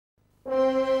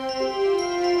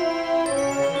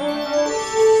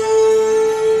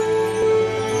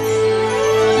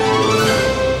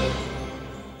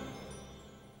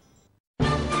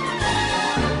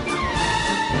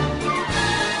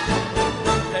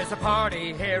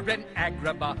party here in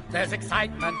Agrabah. There's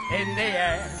excitement in the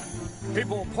air.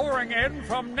 People pouring in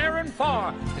from near and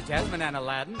far. The Jasmine and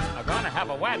Aladdin are gonna have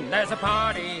a wedding. There's a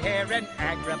party here in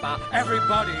Agrabah.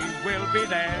 Everybody will be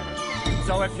there.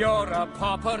 So if you're a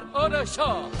pauper or a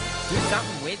shaw, do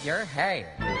something with your hair.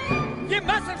 You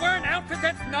mustn't wear an outfit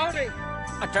that's naughty.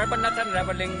 A turban that's and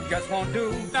reveling just won't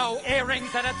do. No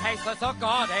earrings that are tasteless or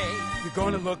gaudy. You're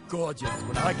gonna look gorgeous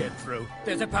when I get through.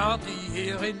 There's a party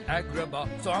here in Agrabah,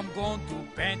 so I'm going to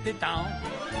paint it down.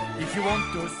 If you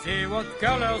want to see what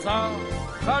colors are,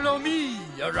 follow me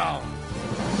around.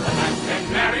 The man's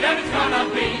getting married and it's gonna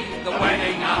be the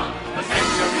wedding of the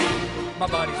century. My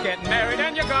buddy's getting married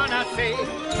and you're gonna see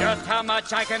just how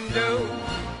much I can do.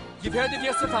 You've heard of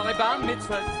your safari bar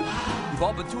mitzvahs. You've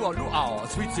all been to our luau,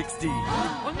 Sweet 16.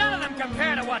 Well, none of them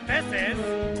compare to what this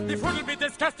is. The food will be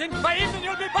disgusting. By evening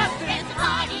you'll be busted. There's a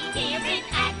party here in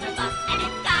Agrabah, and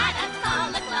it's got us all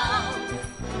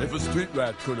aglow. If a street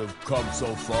rat could have come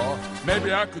so far,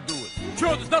 maybe I could do it.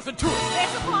 Sure, there's nothing to it.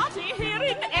 There's a party here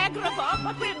in Agrabah,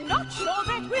 but we're not sure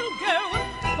that we'll go.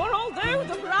 For although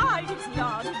the bride is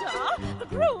yonder, the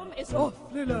groom is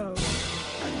awfully low.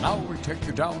 And now we take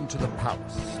you down to the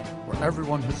palace, where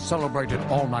everyone has celebrated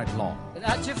all night long.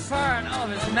 Without Jafar and all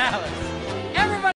his malice. Everybody